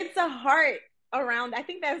a heart around, I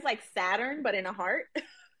think that's like Saturn, but in a heart.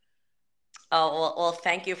 Oh, well,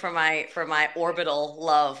 thank you for my orbital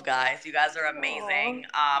love, guys. You guys are amazing. Oh,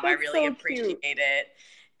 I that's really so appreciate cute. it.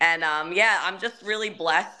 And yeah, I'm just really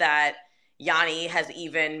blessed that Yanni has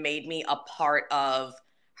even made me a part of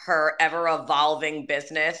her ever evolving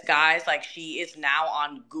business, guys. Like she is now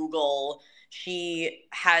on Google. She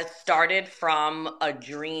has started from a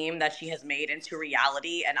dream that she has made into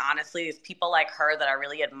reality. And honestly, it's people like her that I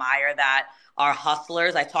really admire that are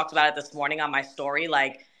hustlers. I talked about it this morning on my story.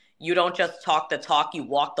 Like, you don't just talk the talk, you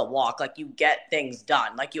walk the walk. Like you get things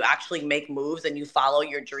done. Like you actually make moves and you follow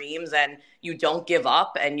your dreams and you don't give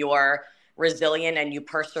up and you're resilient and you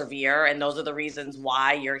persevere. And those are the reasons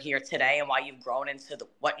why you're here today and why you've grown into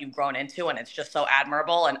what you've grown into. And it's just so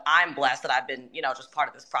admirable. And I'm blessed that I've been, just part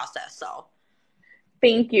of this process. So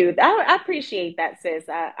Thank you. I appreciate that, sis.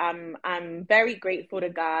 I'm very grateful to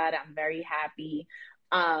God. I'm very happy.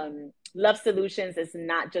 Love Solutions is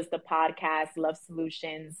not just a podcast. Love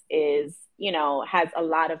Solutions is, has a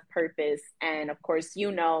lot of purpose. And of course,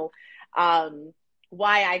 um,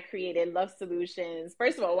 why I created Love Solutions.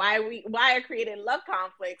 First of all, why I created Love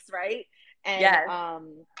Conflicts, right? And yes.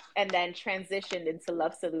 and then transitioned into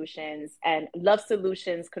Love Solutions. And Love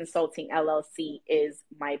Solutions Consulting LLC is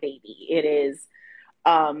my baby. It is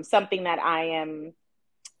something that I am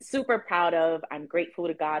super proud of. I'm grateful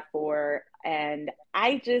to God for, and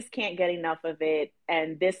I just can't get enough of it.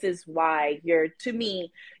 And this is why to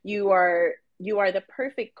me, you are the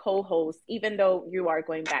perfect co-host. Even though you are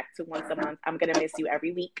going back to once a month, I'm gonna miss you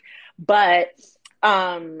every week, but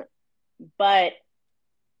um, but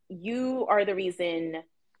you are the reason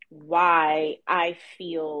why I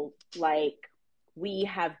feel like we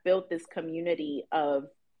have built this community of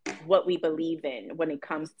what we believe in when it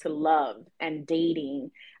comes to love and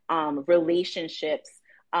dating, relationships.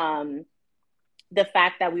 Um, the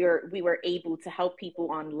fact that we were able to help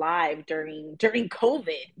people on live during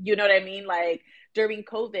COVID. You know what I mean? Like during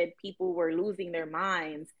COVID, people were losing their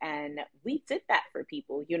minds, and we did that for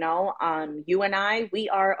people. You and I, we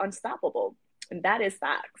are unstoppable, and that is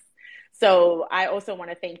facts. So I also want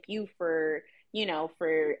to thank you for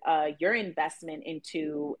your investment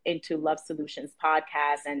into Love Solutions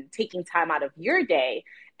podcast and taking time out of your day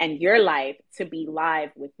and your life to be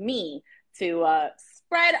live with me to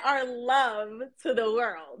spread our love to the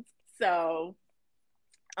world. So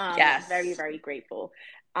very, Yes. very grateful.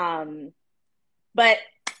 Um, but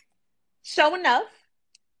show enough.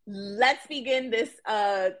 Let's begin this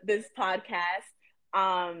podcast.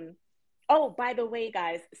 Um, oh, by the way,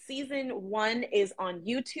 guys, season 1 is on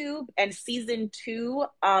YouTube, and season 2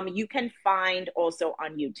 you can find also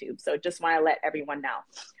on YouTube. So just want to let everyone know.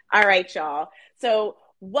 All right, y'all. So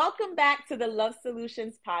welcome back to the Love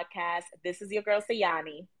Solutions podcast. This is your girl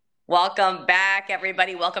Sayani. Welcome back,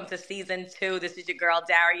 everybody. Welcome to season 2. This is your girl,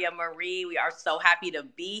 Daria Marie. We are so happy to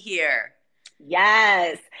be here.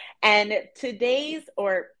 Yes. And today's,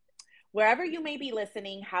 or wherever you may be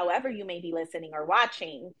listening, however you may be listening or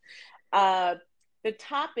watching, uh, the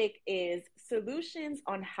topic is solutions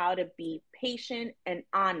on how to be patient and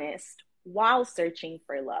honest while searching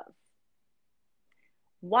for love.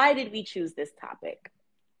 Why did we choose this topic?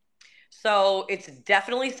 So it's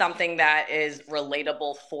definitely something that is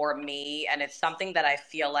relatable for me, and it's something that I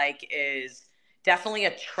feel like is definitely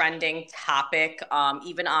a trending topic.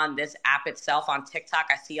 Even on this app itself, on TikTok,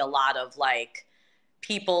 I see a lot of like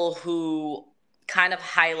people who kind of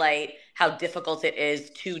highlight how difficult it is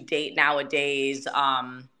to date nowadays,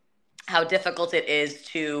 how difficult it is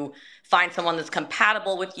to find someone that's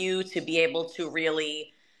compatible with you, to be able to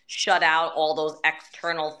really shut out all those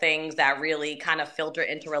external things that really kind of filter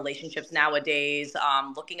into relationships nowadays.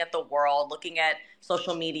 Looking at the world, looking at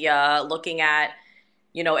social media, looking at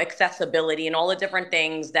accessibility and all the different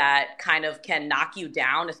things that kind of can knock you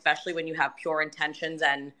down, especially when you have pure intentions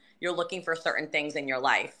and you're looking for certain things in your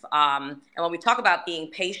life. And when we talk about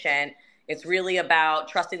being patient, it's really about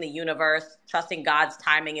trusting the universe, trusting God's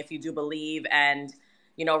timing if you do believe, and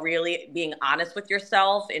really being honest with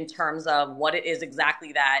yourself in terms of what it is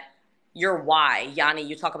exactly that your why. Yanni,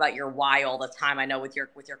 you talk about your why all the time. I know with your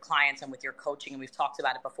clients and with your coaching, and we've talked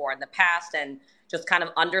about it before in the past, and just kind of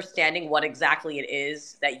understanding what exactly it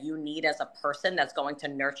is that you need as a person that's going to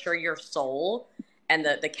nurture your soul and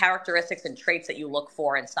the characteristics and traits that you look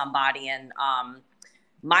for in somebody. And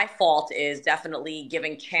my fault is definitely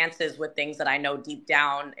giving chances with things that I know deep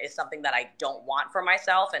down is something that I don't want for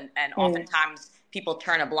myself. And Mm. oftentimes people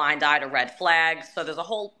turn a blind eye to red flags. So there's a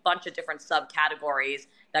whole bunch of different subcategories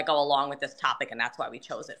that go along with this topic. And that's why we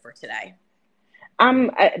chose it for today.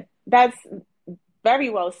 Um, uh, that's very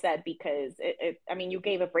well said, because I mean, you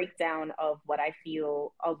gave a breakdown of what I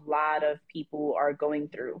feel a lot of people are going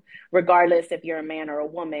through. Regardless if you're a man or a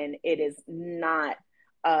woman, it is not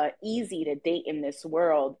easy to date in this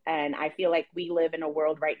world. And I feel like we live in a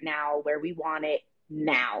world right now where we want it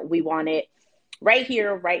now. We want it right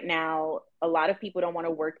here, right now. A lot of people don't want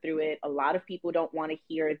to work through it. A lot of people don't want to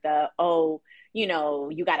hear the, oh, you know,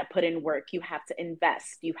 you got to put in work. You have to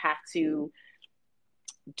invest. You have to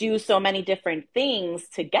do so many different things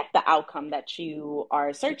to get the outcome that you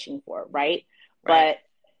are searching for, right? Right. But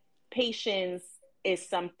patience is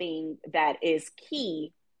something that is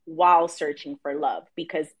key while searching for love,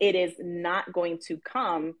 because it is not going to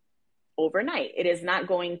come overnight. It is not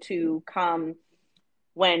going to come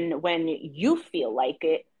when you feel like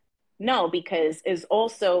it. No, because it's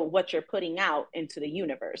also what you're putting out into the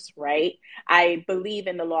universe, right? I believe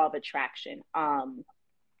in the law of attraction.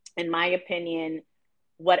 In my opinion,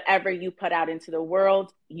 whatever you put out into the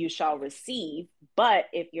world, you shall receive. But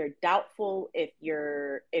if you're doubtful, if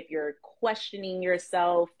you're questioning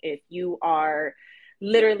yourself, if you are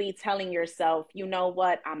literally telling yourself, you know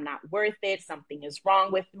what, I'm not worth it, something is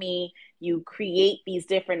wrong with me, you create these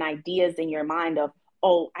different ideas in your mind of,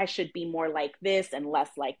 oh, I should be more like this and less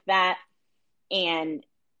like that. And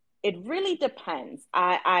it really depends.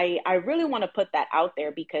 I really want to put that out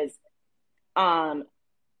there, because um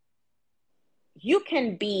you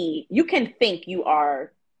can think you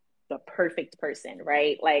are the perfect person,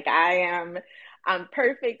 right? Like, I'm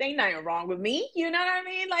perfect, ain't nothing wrong with me, you know what I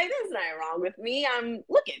mean? Like, there's nothing wrong with me.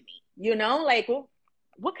 Look at me, like, well,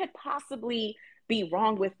 what could possibly be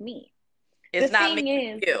wrong with me? The It's not me, thing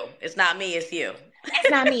is, it's you. It's not me, it's you. it's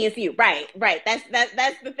not me, it's you. Right, right. That's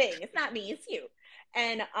the thing. It's not me, it's you.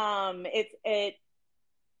 And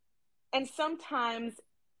and sometimes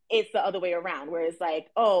it's the other way around, where it's like,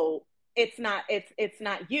 oh, it's not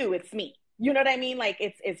you, it's me, you know what I mean? Like,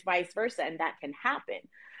 it's vice versa, and that can happen.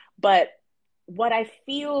 But what I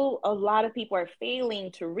feel a lot of people are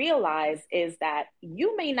failing to realize is that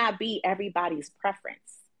you may not be everybody's preference,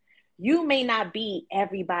 you may not be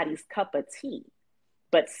everybody's cup of tea,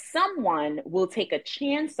 but someone will take a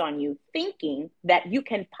chance on you, thinking that you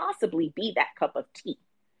can possibly be that cup of tea.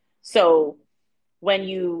 So when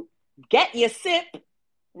you get your sip,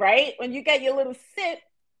 right? When you get your little sip,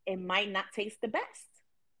 it might not taste the best.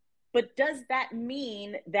 But does that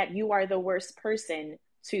mean that you are the worst person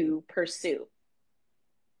to pursue?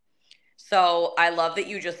 So I love that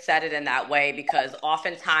you just said it in that way, because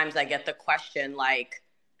oftentimes I get the question like,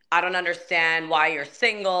 I don't understand why you're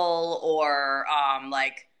single, or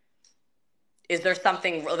like, is there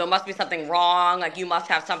something, there must be something wrong, like you must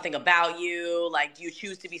have something about you, like do you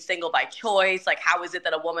choose to be single by choice, like how is it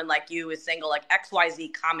that a woman like you is single, like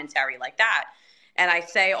XYZ commentary like that. And I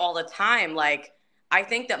say all the time, like, I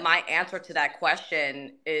think that my answer to that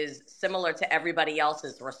question is similar to everybody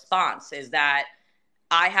else's response, is that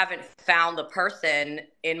I haven't found the person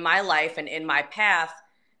in my life and in my path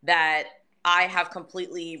that I have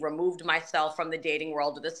completely removed myself from the dating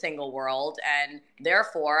world to the single world, and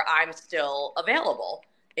therefore I'm still available.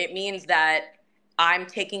 It means that I'm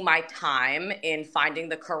taking my time in finding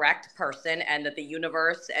the correct person, and that the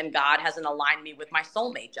universe and God hasn't aligned me with my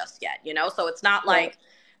soulmate just yet, you know? So it's not Right. like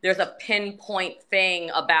there's a pinpoint thing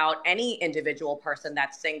about any individual person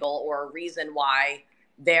that's single, or a reason why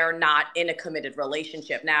they're not in a committed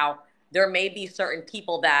relationship. Now, there may be certain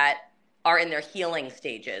people that are in their healing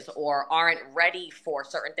stages or aren't ready for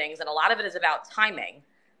certain things. And a lot of it is about timing.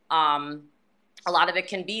 Um, a lot of it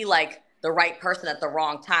can be like the right person at the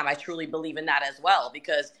wrong time. I truly believe in that as well,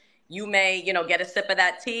 because you may, get a sip of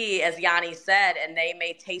that tea, as Yanni said, and they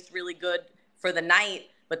may taste really good for the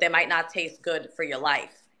night, but they might not taste good for your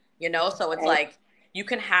life. So it's Right. like you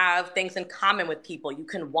can have things in common with people. You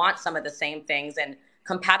can want some of the same things, and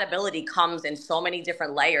compatibility comes in so many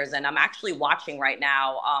different layers. And I'm actually watching right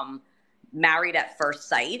now Married at First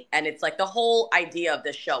Sight, and it's like the whole idea of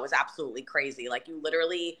this show is absolutely crazy. Like, you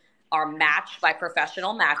literally are matched by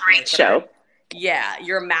professional Great matchmakers. show. Yeah,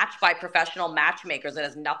 you're matched by professional matchmakers. It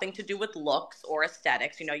has nothing to do with looks or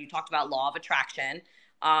aesthetics. You talked about law of attraction.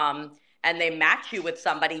 And they match you with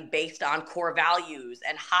somebody based on core values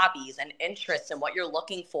and hobbies and interests and what you're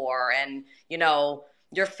looking for, and,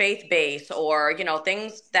 your faith base, or,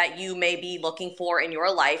 things that you may be looking for in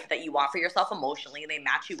your life that you want for yourself emotionally. And they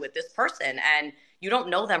match you with this person, and you don't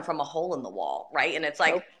know them from a hole in the wall, right? And it's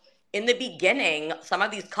like, Nope. in the beginning, some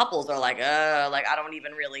of these couples are like, I don't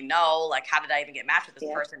even really know. Like, how did I even get matched with this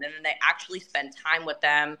Yeah. person? And then they actually spend time with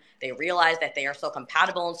them. They realize that they are so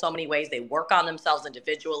compatible in so many ways. They work on themselves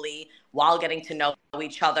individually while getting to know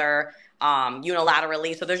each other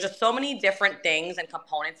unilaterally. So there's just so many different things and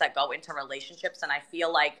components that go into relationships. And I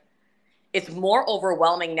feel like it's more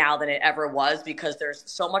overwhelming now than it ever was because there's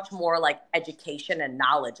so much more like education and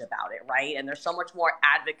knowledge about it, right? And there's so much more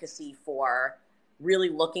advocacy for really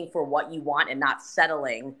looking for what you want and not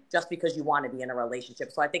settling just because you want to be in a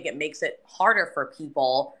relationship. So I think it makes it harder for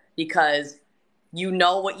people because you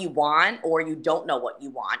know what you want or you don't know what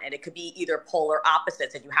you want. And it could be either polar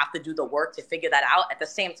opposites and you have to do the work to figure that out. At the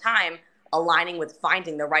same time, aligning with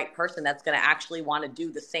finding the right person that's going to actually want to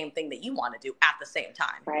do the same thing that you want to do at the same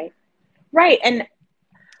time. Right. Right. And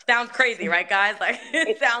sounds crazy, right, guys? Like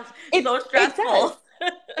it sounds so stressful.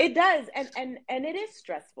 It does. And it is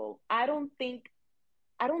stressful. I don't think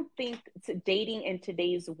dating in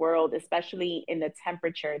today's world, especially in the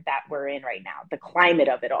temperature that we're in right now, the climate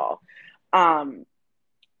of it all,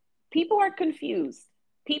 people are confused.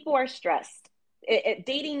 People are stressed.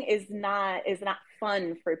 Dating is not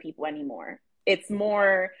fun for people anymore. It's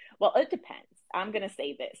more, well, it depends. I'm gonna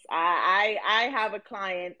say this. I have a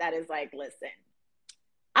client that is like, listen,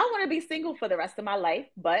 I want to be single for the rest of my life,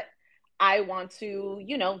 but I want to,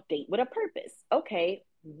 date with a purpose. Okay,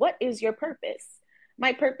 what is your purpose?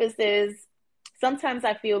 My purpose is sometimes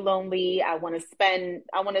I feel lonely. I want to spend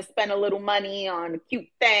a little money on a cute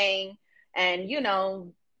thing. And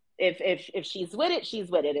if she's with it, she's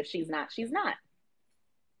with it. If she's not, she's not.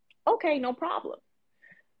 Okay, no problem.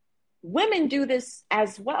 Women do this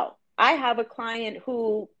as well. I have a client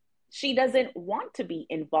who she doesn't want to be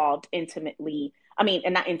involved intimately. I mean,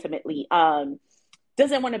 and not intimately,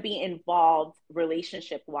 doesn't want to be involved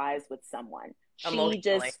relationship wise with someone. She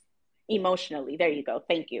just emotionally, there you go.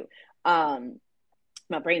 Thank you.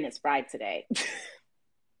 My brain is fried today.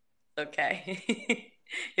 Okay.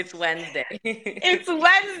 It's Wednesday. It's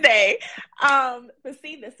Wednesday. But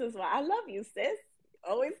see, this is why I love you, sis.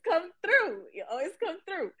 Always come through. You always come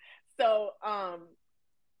through. So,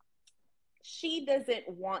 she doesn't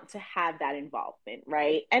want to have that involvement,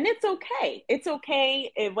 right? And it's okay. It's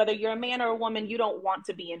okay if, whether you're a man or a woman, you don't want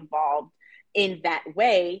to be involved in that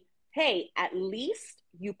way. Hey, at least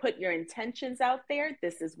you put your intentions out there.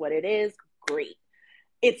 This is what it is. Great.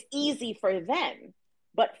 It's easy for them.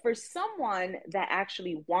 But for someone that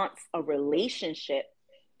actually wants a relationship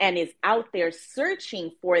and is out there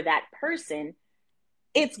searching for that person,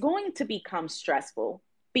 it's going to become stressful.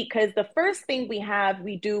 Because the first thing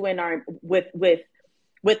we do in our with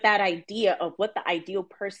that idea of what the ideal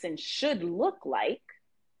person should look like,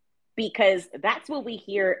 because that's what we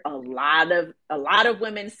hear a lot of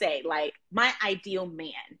women say, like, my ideal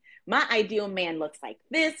man looks like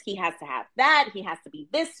this, he has to have that, he has to be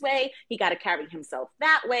this way, he got to carry himself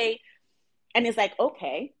that way. And it's like,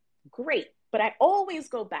 okay, great. But I always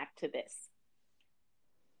go back to this.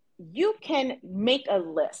 You can make a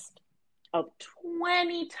list of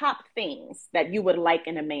 20 top things that you would like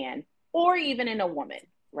in a man or even in a woman,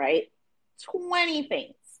 right? 20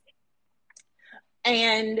 things.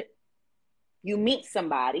 And you meet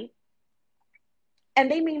somebody and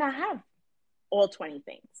they may not have all 20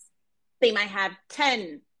 things. They might have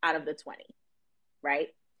 10 out of the 20, right?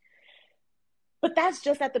 But that's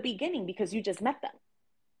just at the beginning because you just met them,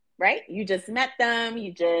 right? You just met them.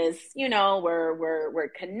 You just,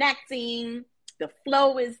 we're connecting. The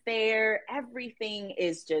flow is there. Everything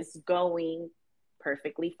is just going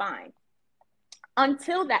perfectly fine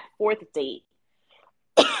until that fourth date,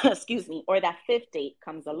 excuse me, or that fifth date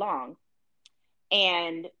comes along.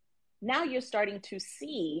 And now you're starting to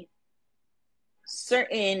see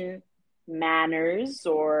certain manners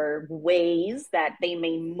or ways that they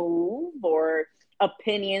may move or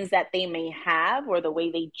opinions that they may have or the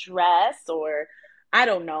way they dress, or I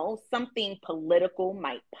don't know, something political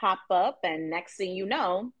might pop up, and next thing you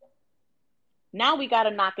know, now we got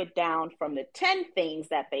to knock it down from the 10 things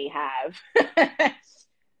that they have.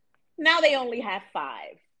 Now they only have 5.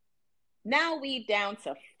 Now we down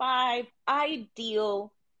to 5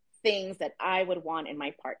 ideal things that I would want in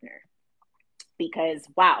my partner. Because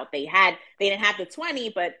wow, they didn't have the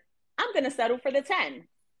 20, but I'm going to settle for the 10.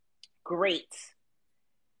 Great.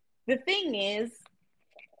 The thing is,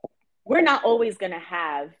 we're not always going to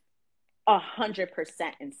have 100%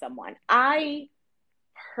 in someone. I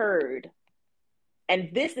heard, and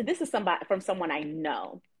this is somebody from someone I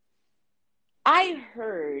know. I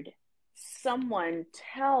heard someone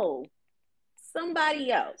tell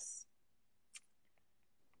somebody else,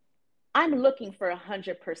 I'm looking for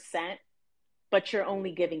 100%, but you're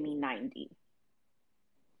only giving me 90.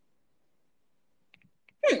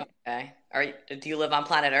 Okay. Do you live on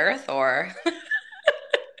planet Earth or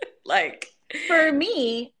like, For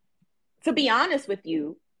me, to be honest with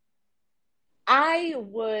you, I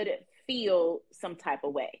would feel some type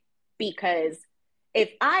of way because if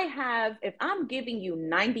I'm giving you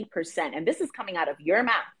 90%, and this is coming out of your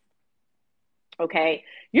mouth, okay,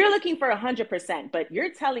 you're looking for 100%, but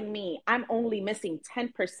you're telling me I'm only missing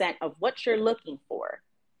 10% of what you're looking for,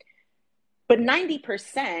 but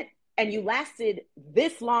 90%, and you lasted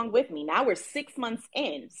this long with me. Now we're 6 months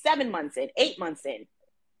in, 7 months in, 8 months in,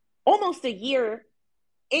 almost a year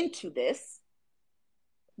into this.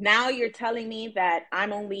 Now you're telling me that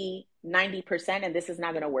I'm only 90% and this is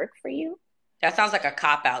not going to work for you? that sounds like a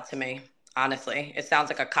cop out to me, honestly. It sounds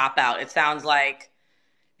like a cop out. It sounds like,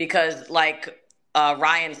 because like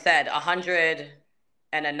Ryan said, 100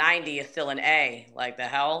 and a 90 is still an A. Like the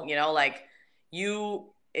hell, like you,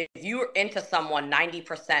 if you're into someone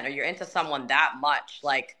 90% or you're into someone that much,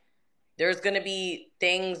 like there's going to be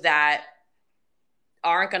things that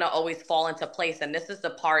aren't going to always fall into place. And this is the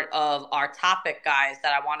part of our topic, guys,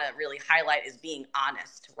 that I want to really highlight is being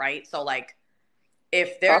honest, right? So like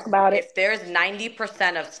Talk about it. if there's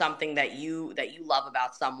 90% of something that you love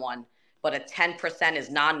about someone, but a 10% is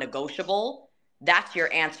non-negotiable, that's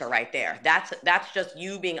your answer right there. That's just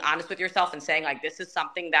you being honest with yourself and saying like, this is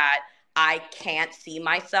something that I can't see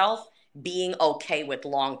myself being okay with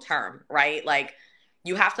long term, right? Like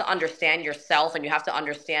you have to understand yourself and you have to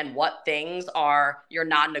understand what things are your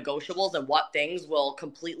non-negotiables and what things will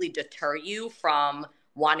completely deter you from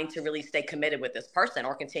wanting to really stay committed with this person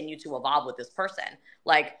or continue to evolve with this person.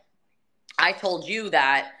 Like I told you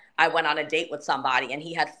that I went on a date with somebody and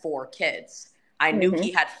he had 4 kids. I knew he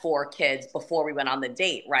Mm-hmm. had 4 kids before we went on the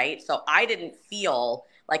date, right? So I didn't feel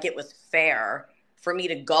like it was fair for me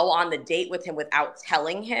to go on the date with him without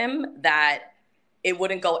telling him that it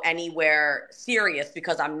wouldn't go anywhere serious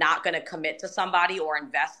because I'm not going to commit to somebody or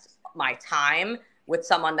invest my time with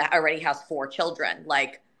someone that already has 4 children.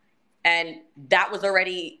 Like, and that was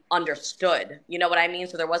already understood. You know what I mean?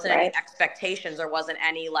 So there wasn't any Right. expectations. There wasn't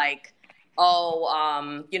any like,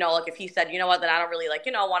 oh, like if he said, you know what, then I don't really like,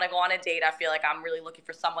 want to go on a date. I feel like I'm really looking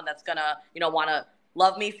for someone that's gonna, want to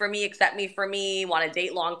love me for me, accept me for me, want to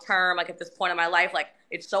date long term. Like at this point in my life, like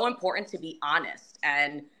it's so important to be honest.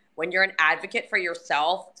 And when you're an advocate for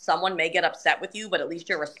yourself, someone may get upset with you, but at least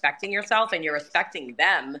you're respecting yourself and you're respecting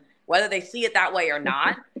them, whether they see it that way or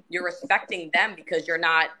not. You're respecting them because you're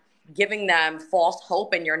not giving them false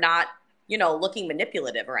hope and you're not, looking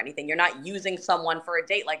manipulative or anything. You're not using someone for a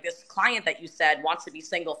date. Like this client that you said wants to be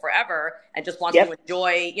single forever and just wants to Yep.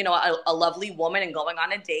 enjoy, a lovely woman and going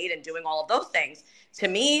on a date and doing all of those things. To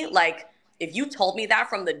me, like if you told me that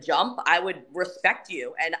from the jump, I would respect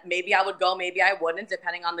you. And maybe I would go, maybe I wouldn't,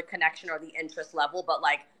 depending on the connection or the interest level. But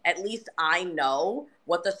like, at least I know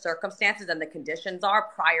what the circumstances and the conditions are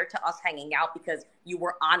prior to us hanging out because you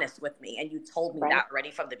were honest with me and you told me Right. that already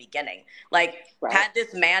from the beginning. Like, Right. had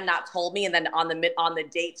this man not told me and then on the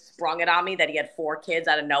date sprung it on me that he had 4 kids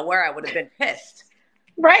out of nowhere, I would have been pissed.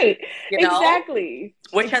 Right. You know? Exactly.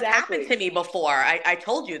 Which has happened Exactly. to me before. I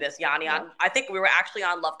told you this, Yanni. Yep. I think we were actually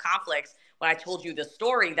on Love Conflicts when I told you the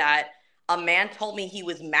story that a man told me he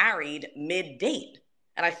was married mid-date,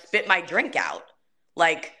 and I spit my drink out.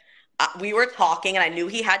 Like we were talking, and I knew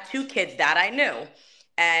he had 2 kids. That I knew.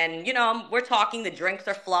 And we're talking. The drinks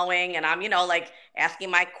are flowing, and I'm like asking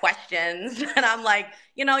my questions, and I'm like,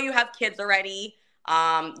 you have kids already.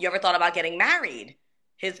 You ever thought about getting married?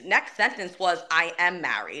 His next sentence was, I am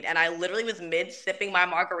married. And I literally was mid sipping my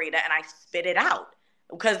margarita and I spit it out.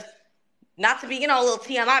 Because not to be, a little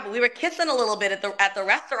TMI, but we were kissing a little bit at the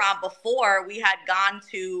restaurant before we had gone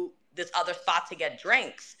to this other spot to get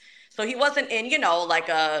drinks. So he wasn't in, like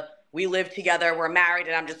we live together, we're married,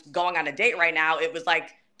 and I'm just going on a date right now. It was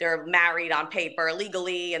like they're married on paper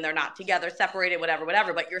legally and they're not together, separated, whatever,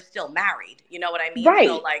 but you're still married. You know what I mean? So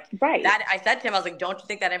Right. like Right. that, I said to him, I was like, don't you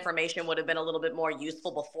think that information would have been a little bit more useful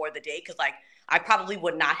before the date? Because like I probably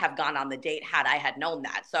would not have gone on the date had I had known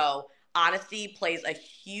that. So honesty plays a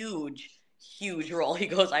huge role. He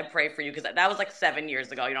goes, I pray for you, because that was like 7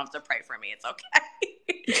 years ago. You don't have to pray for me. It's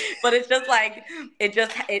okay. But it's just like,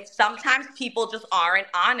 it sometimes people just aren't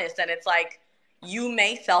honest. And it's like, you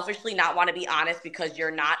may selfishly not want to be honest because you're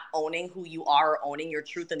not owning who you are or owning your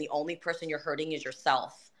truth. And the only person you're hurting is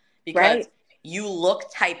yourself, because Right. you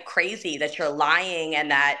look type crazy that you're lying. And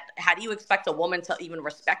that, how do you expect a woman to even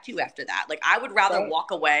respect you after that? Like, I would rather Right. walk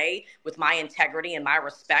away with my integrity and my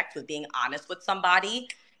respect with being honest with somebody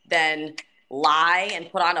than lie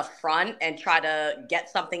and put on a front and try to get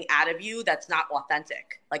something out of you that's not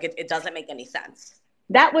authentic. Like it doesn't make any sense.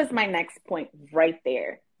 That was my next point right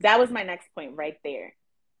there. That was my next point right there.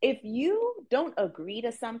 if you don't agree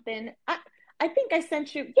to something, I think I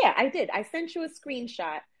sent you, yeah, I did. I sent you a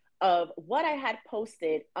screenshot of what I had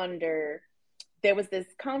posted under, there was this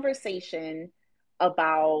conversation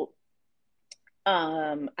about,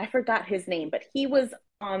 I forgot his name, but he was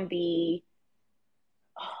on the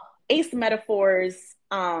Ace Metaphors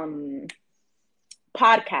podcast.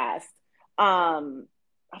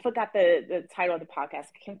 I forgot the title of the podcast.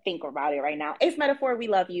 I can't think about it right now. Ace Metaphor, we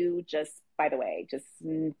love you. Just by the way, just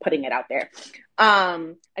putting it out there.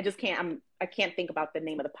 I just can't. I can't think about the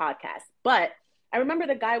name of the podcast. But I remember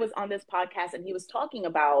the guy was on this podcast and he was talking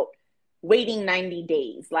about waiting 90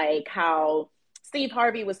 days, like how Steve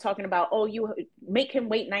Harvey was talking about, oh, you make him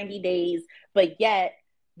wait 90 days, but yet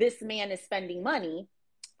this man is spending money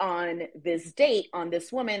on this date on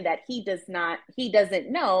this woman that he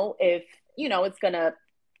doesn't know if, it's gonna,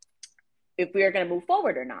 if we're gonna move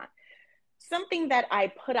forward or not. Something that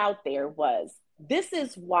I put out there was, this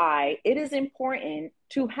is why it is important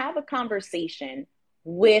to have a conversation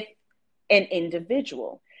with an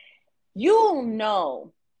individual. You'll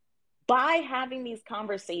know by having these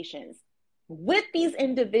conversations with these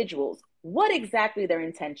individuals what exactly their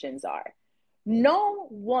intentions are. No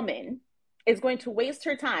woman is going to waste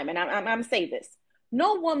her time, and I'm saying this,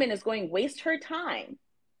 no woman is going to waste her time,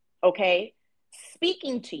 okay,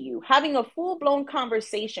 speaking to you, having a full-blown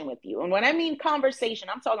conversation with you. And when I mean conversation,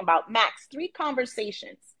 I'm talking about max 3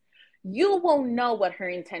 conversations. You will know what her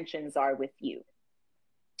intentions are with you,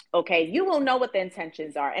 okay? You will know what the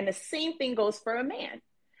intentions are. And the same thing goes for a man.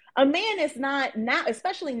 A man is not, now,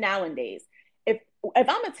 especially nowadays, if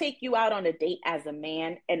I'm going to take you out on a date as a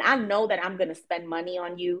man and I know that I'm going to spend money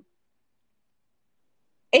on you,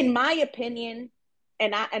 in my opinion,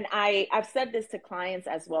 and I've said this to clients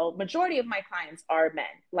as well, majority of my clients are men.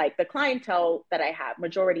 Like the clientele that I have,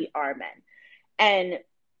 majority are men. And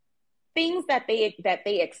things that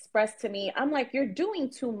they express to me, I'm like, you're doing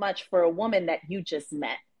too much for a woman that you just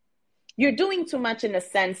met. You're doing too much in the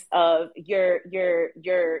sense of you're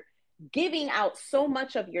giving out so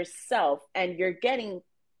much of yourself and you're getting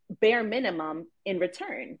bare minimum in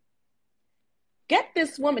return. Get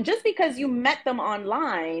this woman, just because you met them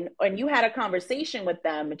online and you had a conversation with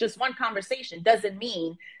them, just one conversation doesn't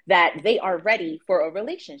mean that they are ready for a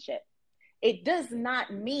relationship. It does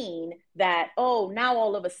not mean that, oh, now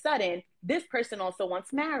all of a sudden, this person also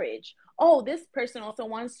wants marriage. Oh, this person also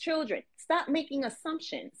wants children. Stop making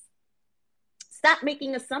assumptions. Stop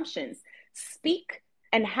making assumptions. Speak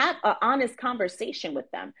and have an honest conversation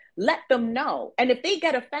with them. Let them know. And if they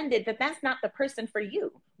get offended that that's not the person for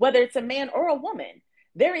you, whether it's a man or a woman,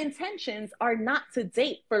 their intentions are not to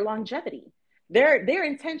date for longevity. Their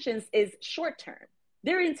intentions is short term.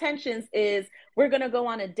 Their intentions is, we're going to go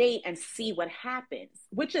on a date and see what happens,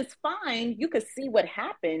 which is fine. You could see what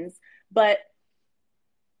happens. But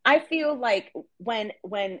I feel like when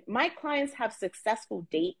my clients have successful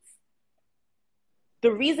dates,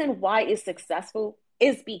 the reason why it's successful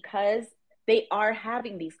is because they are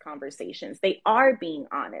having these conversations. They are being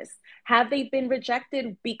honest. Have they been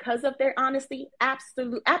rejected because of their honesty?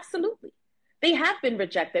 Absolutely. They have been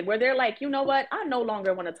rejected where they're like, you know what? I no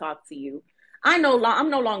longer want to talk to you. I'm no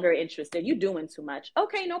longer interested. You're doing too much.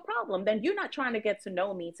 Okay, no problem. Then you're not trying to get to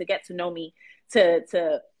know me,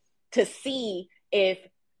 to see if,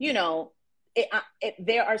 if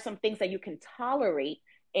there are some things that you can tolerate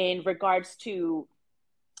in regards to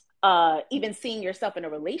even seeing yourself in a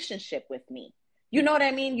relationship with me. You know what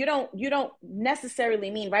I mean? You don't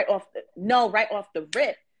necessarily mean right off the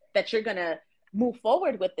rip that you're gonna move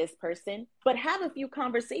forward with this person, but have a few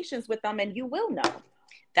conversations with them and you will know.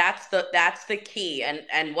 That's the key.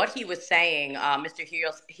 And what he was saying, Mr.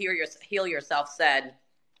 Heal Yourself said,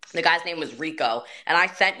 the guy's name was Rico, and I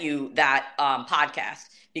sent you that podcast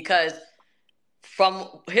because from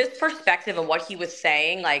his perspective and what he was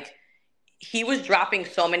saying, like, he was dropping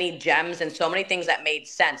so many gems and so many things that made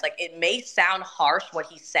sense. Like, it may sound harsh what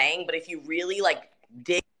he's saying, but if you really like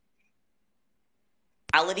dig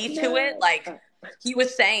reality to it, like he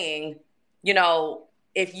was saying,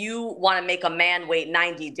 if you want to make a man wait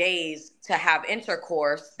 90 days to have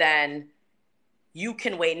intercourse, then you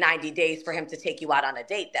can wait 90 days for him to take you out on a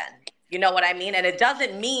date then. You know what I mean? And it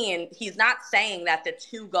doesn't mean, he's not saying that the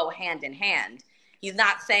two go hand in hand. He's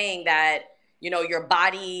not saying that, your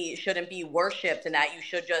body shouldn't be worshipped and that you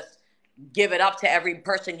should just give it up to every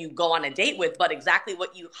person you go on a date with. But exactly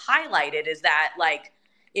what you highlighted is that, like,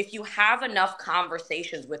 if you have enough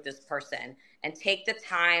conversations with this person and take the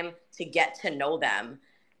time to get to know them,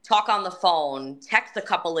 talk on the phone, text a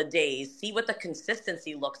couple of days, see what the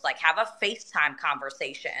consistency looks like, have a FaceTime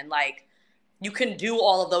conversation. Like, you can do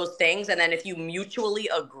all of those things. And then if you mutually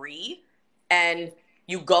agree and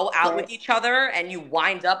You go out Right. with each other and you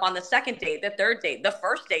wind up on the second date, the third date, the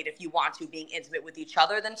first date, if you want to, being intimate with each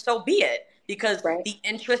other, then so be it. Because Right. the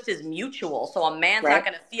interest is mutual. So a man's not Right.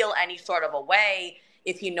 going to feel any sort of a way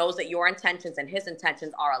if he knows that your intentions and his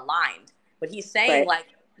intentions are aligned. But he's saying, Right. like,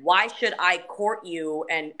 why should I court you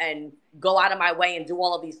and go out of my way and do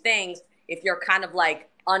all of these things if you're kind of like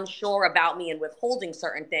unsure about me and withholding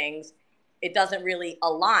certain things? It doesn't really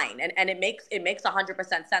align, and it makes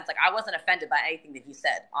 100% sense. Like, I wasn't offended by anything that he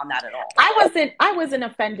said on that at all. I wasn't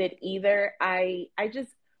offended either. I just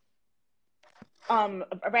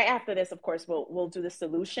right after this, of course, we'll do the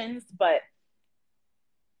solutions, but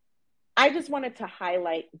I just wanted to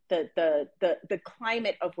highlight the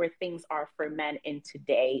climate of where things are for men in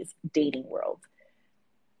today's dating world.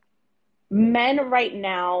 Men right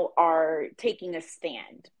now are taking a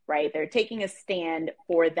stand, right? They're taking a stand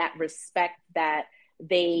for that respect that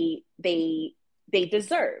they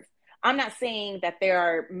deserve. I'm not saying that there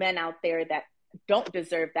are men out there that don't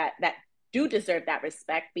deserve that do deserve that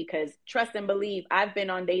respect, because trust and believe, I've been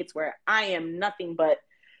on dates where I am nothing but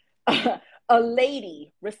a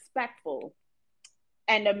lady, respectful,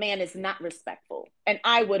 and a man is not respectful. And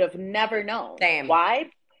I would have never known. Same.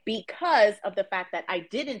 Why? Because of the fact that I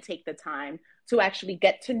didn't take the time to actually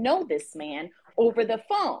get to know this man over the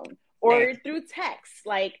phone or through text.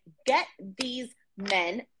 Like, get these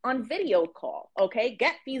men on video call, okay?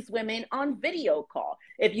 Get these women on video call.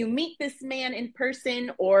 If you meet this man in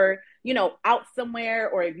person, or, you know, out somewhere,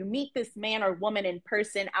 or if you meet this man or woman in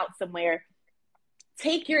person out somewhere,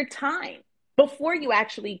 take your time before you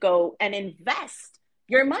actually go and invest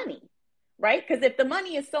your money, right? Because if the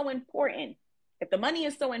money is so important,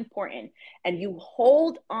 and you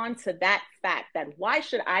hold on to that fact that why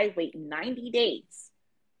should I wait 90 days?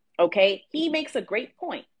 Okay, he makes a great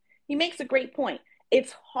point.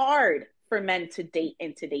 It's hard for men to date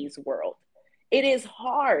in today's world. It is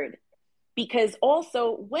hard because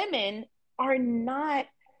also women are not,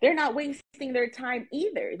 they're not wasting their time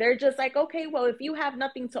either. They're just like, okay, well, if you have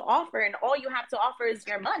nothing to offer and all you have to offer is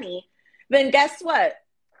your money, then guess what?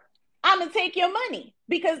 I'm going to take your money,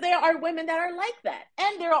 because there are women that are like that.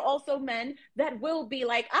 And there are also men that will be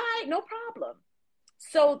like, all right, no problem.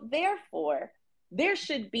 So therefore, there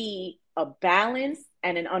should be a balance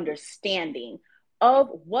and an understanding of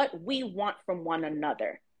what we want from one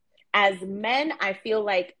another. As men, I feel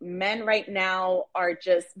like men right now are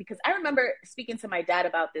just, because I remember speaking to my dad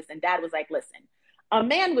about this, and dad was like, listen, a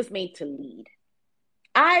man was made to lead.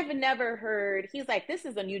 I've never heard, he's like, this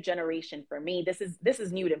is a new generation for me. This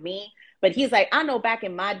is new to me. But he's like, I know back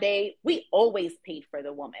in my day, we always paid for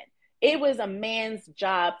the woman. It was a man's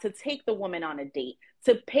job to take the woman on a date,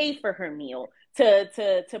 to pay for her meal, to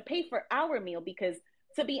pay for our meal, because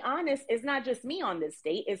to be honest, it's not just me on this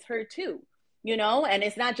date, it's her too, you know, and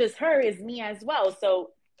it's not just her, it's me as well. So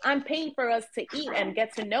I'm paying for us to eat and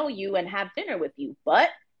get to know you and have dinner with you. But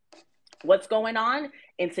what's going on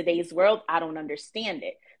in today's world, I don't understand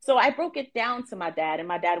it. So I broke it down to my dad, and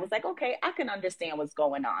my dad was like, okay, I can understand what's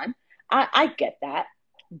going on. I get that.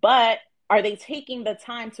 But are they taking the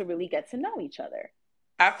time to really get to know each other?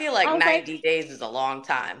 I feel like I was 90 like, days is a long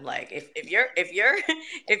time. Like, if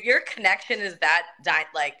your connection is that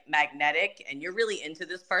like magnetic and you're really into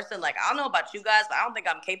this person, like, I don't know about you guys, but I don't think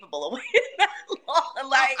I'm capable of waiting that long.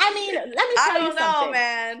 Like, I mean, let me I tell you don't know, something.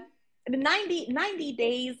 man. 90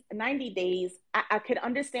 days, I could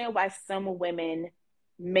understand why some women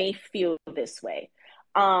may feel this way.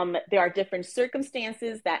 There are different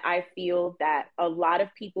circumstances that I feel that a lot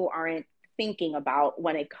of people aren't thinking about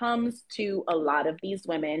when it comes to a lot of these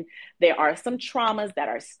women. There are some traumas that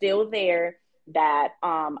are still there that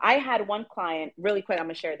I had one client, really quick, I'm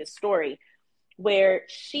gonna share this story, where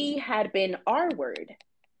she had been R-word.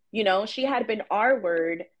 You know, she had been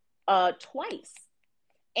R-word twice.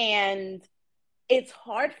 And it's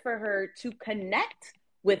hard for her to connect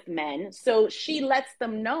with men. So she lets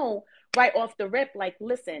them know right off the rip, like,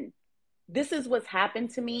 listen, this is what's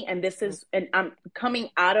happened to me, and I'm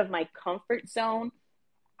coming out of my comfort zone.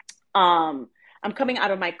 I'm coming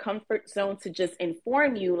out of my comfort zone to just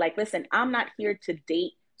inform you, like, listen, I'm not here to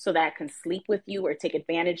date so that I can sleep with you or take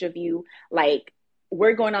advantage of you. Like,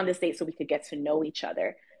 we're going on this date so we could get to know each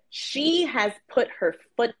other. She has put her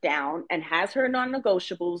foot down and has her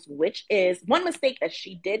non-negotiables, which is one mistake that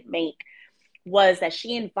she did make, was that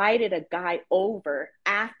she invited a guy over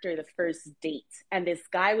after the first date, and this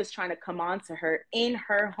guy was trying to come on to her in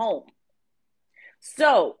her home.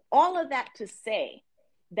 So all of that to say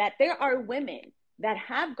that there are women that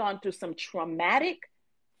have gone through some traumatic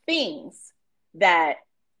things that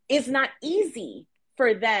is not easy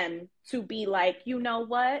for them to be like, you know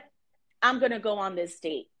what, I'm going to go on this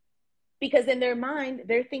date. because in their mind,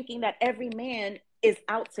 they're thinking that every man is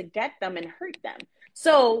out to get them and hurt them.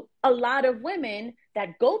 So a lot of women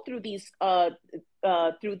that go through these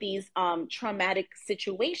traumatic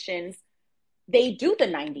situations, they do the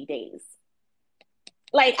 90 days.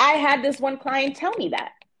 Like I had this one client tell me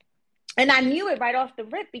that, and I knew it right off the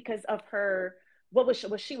rip because of her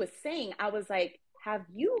what she was saying. I was like, have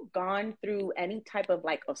you gone through any type of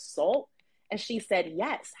like assault? And she said,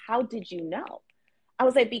 yes. How did you know? I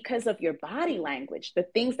was like, because of your body language, the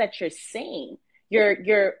things that you're saying,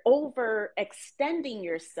 you're overextending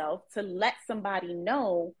yourself to let somebody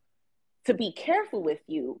know to be careful with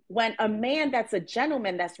you. When a man that's a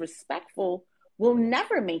gentleman, that's respectful, will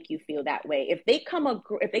never make you feel that way. If they come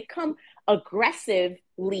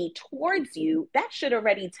aggressively towards you, that should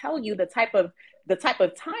already tell you the type of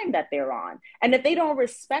time that they're on. And if they don't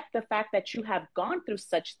respect the fact that you have gone through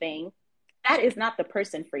such thing, that is not the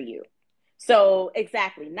person for you. So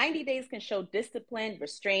exactly, 90 days can show discipline,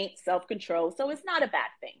 restraint, self-control. So it's not a bad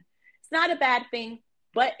thing. It's not a bad thing,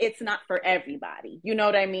 but it's not for everybody. You know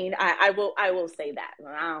what I mean? I will say that.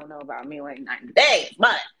 Well, I don't know about me waiting 90 days,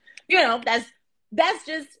 but that's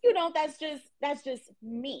just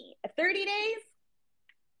me. 30 days,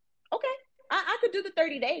 okay, I could do the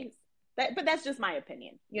 30 days. But that's just my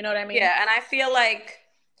opinion. You know what I mean? Yeah, and I feel like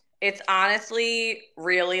it's honestly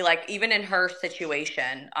really like even in her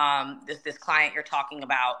situation, this client you're talking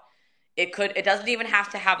about, it doesn't even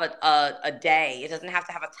have to have a day. It doesn't have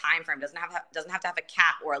to have a time frame. It doesn't have to have a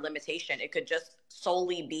cap or a limitation. It could just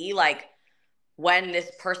solely be like when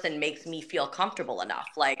this person makes me feel comfortable enough.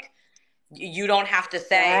 Like you don't have to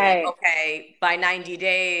say, Right. okay, by 90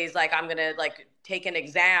 days, like I'm gonna like take an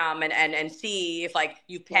exam and see if like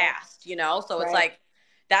you passed, you know? So it's Right. like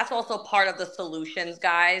that's also part of the solutions,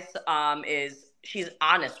 guys, is she's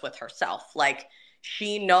honest with herself. Like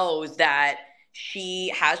she knows that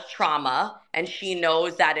she has trauma and she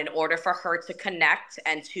knows that in order for her to connect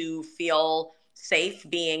and to feel safe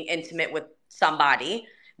being intimate with somebody,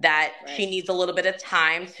 that she Right. needs a little bit of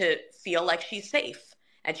time to feel like she's safe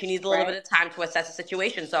and she needs a little bit Right. of time to assess the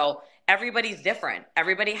situation. So everybody's different.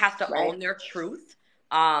 Everybody has to Right. own their truth.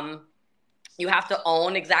 You have to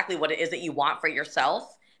own exactly what it is that you want for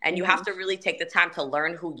yourself. And you Mm-hmm. have to really take the time to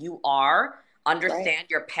learn who you are, Right. understand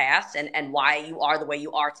your past and why you are the way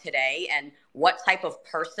you are today, and what type of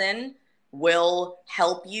person will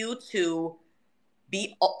help you to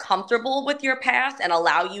be comfortable with your past and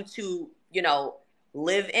allow you to,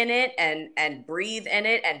 live in it and breathe in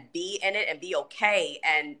it and be in it and be okay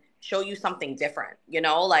and show you something different,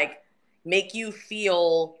 like make you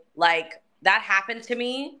feel like that happened to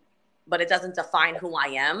me, but it doesn't define who I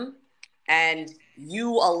am. And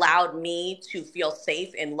you allowed me to feel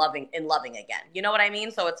safe in loving again. You know what I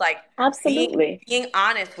mean? So it's like being Absolutely. being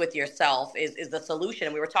honest with yourself is the solution.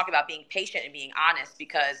 And we were talking about being patient and being honest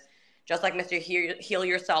because just like Mr. Heal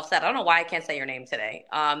Yourself said, I don't know why I can't say your name today.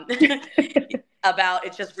 About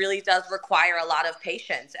it just really does require a lot of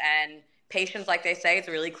patience, and patience, like they say, it's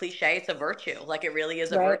really cliche. It's a virtue. Like it really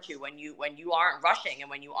is a Right. virtue when you aren't rushing and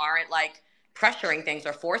when you aren't like pressuring things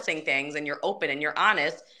or forcing things, and you're open and you're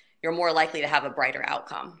honest, you're more likely to have a brighter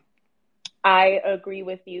outcome. I agree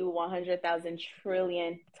with you 100,000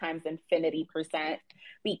 trillion times infinity%,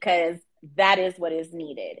 because that is what is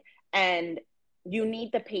needed. And you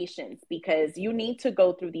need the patience because you need to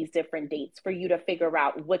go through these different dates for you to figure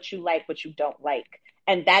out what you like, what you don't like.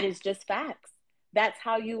 And that is just facts. That's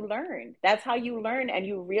how you learn. That's how you learn and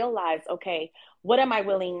you realize, okay, what am I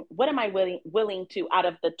willing to, out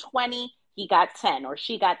of the 20, he got 10 or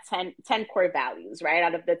she got 10 core values, right?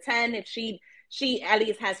 Out of the 10, if she at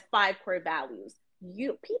least has 5 core values.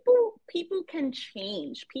 People can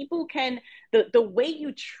change. People can, the way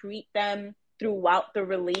you treat them throughout the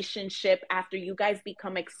relationship after you guys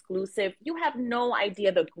become exclusive, you have no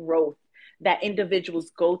idea the growth that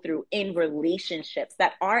individuals go through in relationships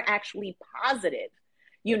that are actually positive.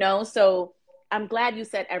 So I'm glad you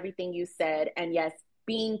said everything you said. And yes,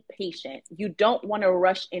 being patient. You don't want to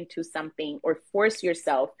rush into something or force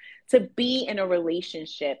yourself to be in a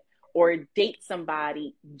relationship or date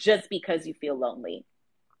somebody just because you feel lonely.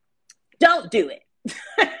 Don't do it.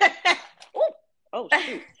 Ooh, oh,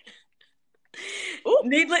 shoot. Ooh.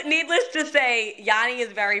 Needless to say, Yanni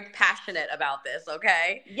is very passionate about this,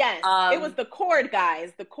 okay? Yes, it was the cord,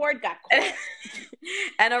 guys. The cord got caught.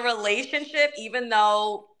 And a relationship, even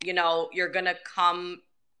though, you're going to come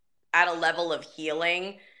at a level of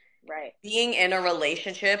healing, Right. being in a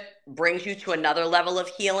relationship brings you to another level of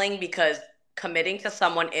healing because committing to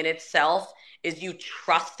someone in itself is you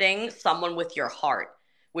trusting someone with your heart,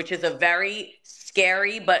 which is a very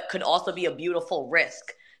scary but could also be a beautiful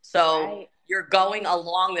risk. So Right. you're going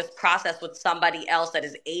along this process with somebody else that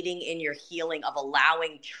is aiding in your healing of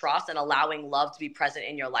allowing trust and allowing love to be present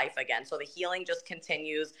in your life again. So the healing just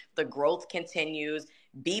continues, the growth continues.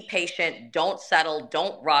 Be patient, don't settle,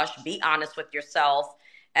 don't rush, be honest with yourself,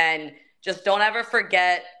 and just don't ever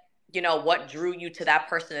forget, what drew you to that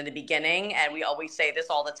person in the beginning. And we always say this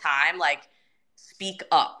all the time, like, speak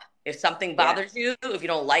up. If something bothers you, if you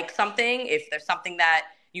don't like something, if there's something that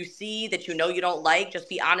you see that you don't like, just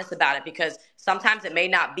be honest about it, because sometimes it may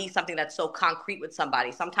not be something that's so concrete with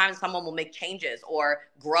somebody. Sometimes someone will make changes or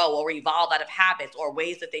grow or evolve out of habits or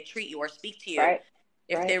ways that they treat you or speak to you. Right.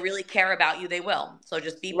 If they really care about you, they will. So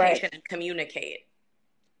just be patient and communicate.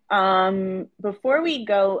 Before we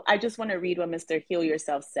go, I just want to read what Mr. Heal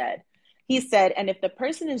Yourself said. He said, and if the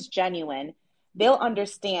person is genuine, they'll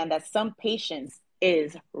understand that some patience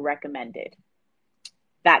is recommended.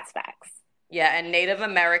 That's facts. Yeah, and Native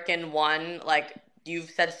American one, like, you've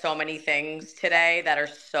said so many things today that are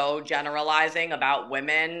so generalizing about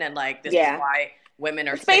women, and like this is why women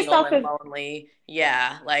are single and lonely.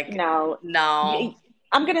 Yeah, like no.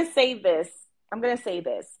 I'm gonna say this.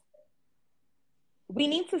 We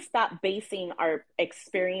need to stop basing our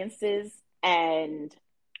experiences and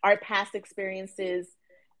our past experiences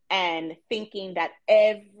and thinking that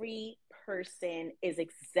every person is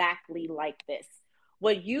exactly like this.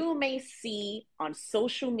 What you may see on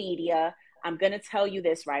social media, I'm going to tell you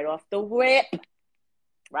this right off the rip.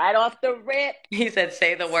 He said,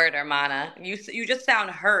 say the word, Hermana. You just sound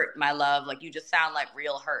hurt, my love. Like, you just sound like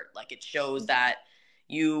real hurt. Like, it shows that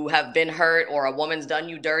you have been hurt or a woman's done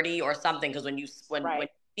you dirty or something. Because when you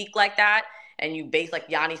speak like that, and you base, like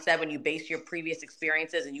Yanni said, when you base your previous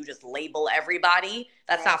experiences and you just label everybody,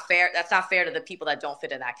 that's not fair. That's not fair to the people that don't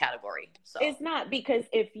fit in that category. So it's not, because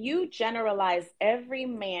if you generalize every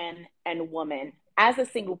man and woman as a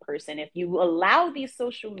single person, if you allow these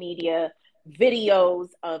social media videos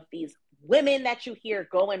of these women that you hear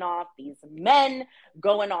going off, these men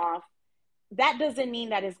going off, that doesn't mean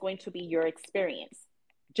that is going to be your experience.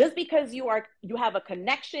 Just because you have a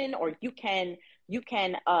connection, or you can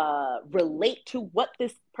relate to what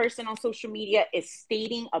this person on social media is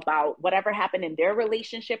stating about whatever happened in their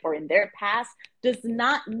relationship or in their past, does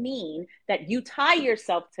not mean that you tie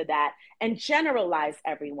yourself to that and generalize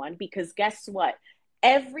everyone. Because guess what?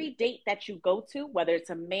 Every date that you go to, whether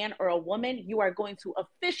it's a man or a woman, you are going to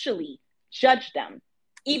officially judge them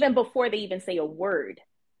even before they even say a word.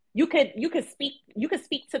 You could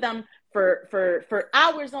speak to them for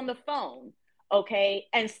hours on the phone, okay,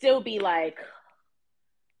 and still be like,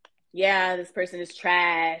 yeah, this person is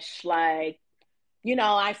trash. Like,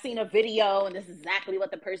 I've seen a video and this is exactly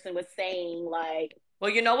what the person was saying. Like,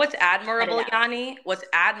 well, you know what's admirable, Yanni? What's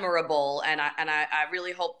admirable, and I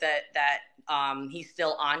really hope that he's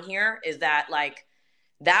still on here, is that, like,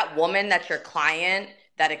 that woman that's your client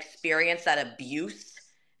that experienced that abuse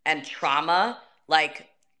and trauma, like,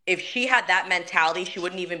 if she had that mentality, she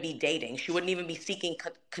wouldn't even be dating. She wouldn't even be seeking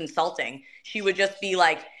consulting. She would just be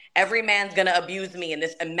like, every man's going to abuse me,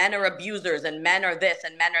 and men are abusers, and men are this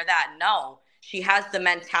and men are that. No, she has the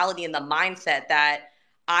mentality and the mindset that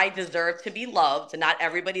I deserve to be loved, and not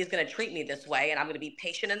everybody is going to treat me this way, and I'm going to be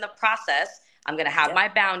patient in the process. I'm going to have my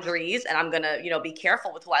boundaries, and I'm going to, be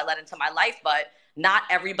careful with who I let into my life, but not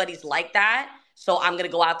everybody's like that. So I'm going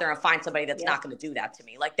to go out there and find somebody that's not going to do that to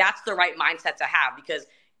me. Like, that's the right mindset to have, because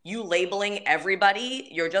you labeling everybody,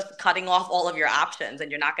 you're just cutting off all of your options, and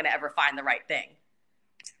you're not going to ever find the right thing.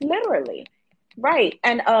 Literally. Right.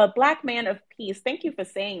 And Black Man of Peace, thank you for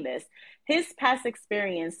saying this. His past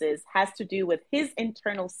experiences has to do with his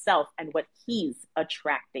internal self and what he's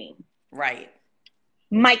attracting. Right.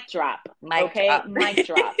 Mic drop. Mic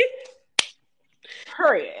drop.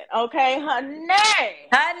 Period. Okay, honey.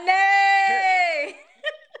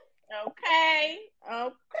 Okay.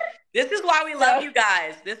 This is why we love you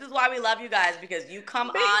guys. Because you come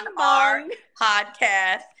on our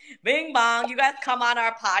podcast. Bing bong. You guys come on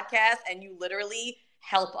our podcast and you literally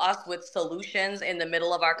help us with solutions in the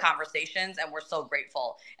middle of our conversations, and we're so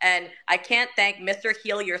grateful. And I can't thank Mr.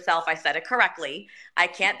 Heal Yourself. I said it correctly. I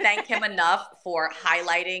can't thank him enough for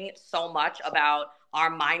highlighting so much about our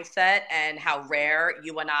mindset and how rare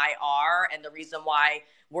you and I are, and the reason why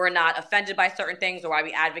we're not offended by certain things, or why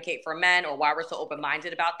we advocate for men, or why we're so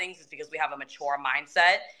open-minded about things, is because we have a mature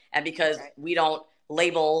mindset, and because we don't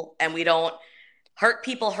label and we don't hurt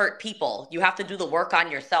people. You have to do the work on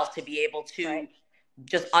yourself to be able to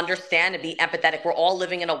just understand and be empathetic. We're all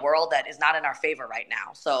living in a world that is not in our favor right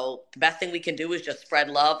now. So the best thing we can do is just spread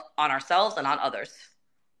love on ourselves and on others.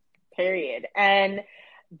 Period. And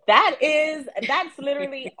That's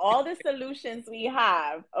literally all the solutions we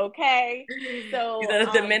have. Okay. So,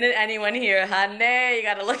 The minute anyone here, honey, you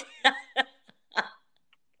gotta look.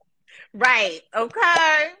 right.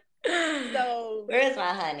 Okay. So, Where is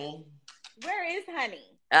my honey? where is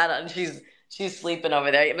honey? I don't. She's sleeping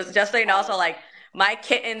over there. But just so you know, also Oh, like my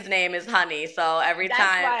kitten's name is Honey. So that's every why.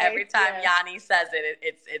 time Yes. Yanni says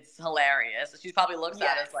it's hilarious. She probably looks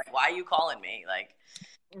at us Yes. like, "Why are you calling me?" Like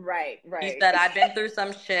Right. he Right. said, "I've been through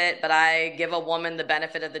some shit, but I give a woman the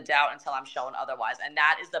benefit of the doubt until I'm shown otherwise," and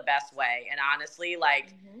that is the best way. And honestly,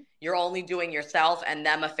 like Mhm. you're only doing yourself and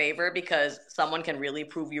them a favor because someone can really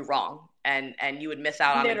prove you wrong. And you would miss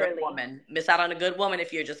out on a good Literally. woman. Miss out on a good woman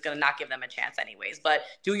if you're just gonna not give them a chance anyways. But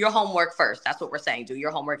do your homework first. That's what we're saying. Do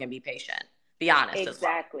your homework and be patient. Be honest as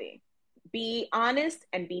well. Exactly. Be honest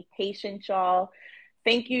and be patient, y'all.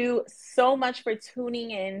 Thank you so much for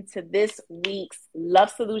tuning in to this week's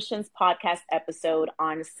Love Solutions podcast episode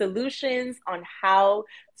on solutions on how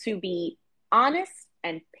to be honest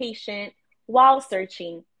and patient while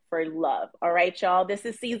searching for love. All right, y'all. This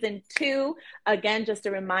is season 2. Again, just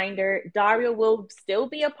a reminder, Daria will still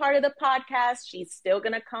be a part of the podcast. She's still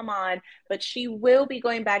going to come on, but she will be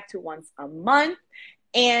going back to once a month.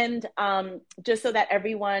 And just so that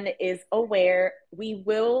everyone is aware,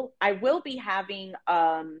 I will be having,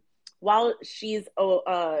 while she's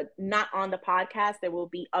not on the podcast, there will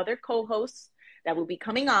be other co-hosts that will be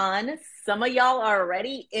coming on. Some of y'all are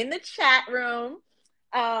already in the chat room,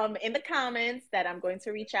 in the comments that I'm going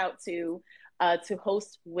to reach out to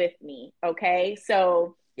host with me. Okay, so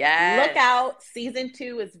look Yes. out. Season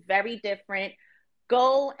 2 is very different.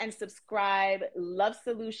 Go and subscribe Love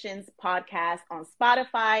Solutions podcast on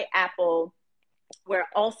Spotify, Apple. We're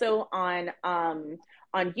also on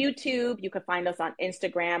YouTube. You can find us on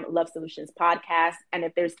Instagram, Love Solutions Podcast. And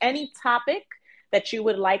if there's any topic that you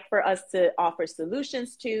would like for us to offer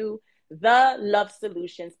solutions to, the Love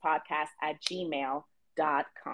Solutions Podcast at gmail.com.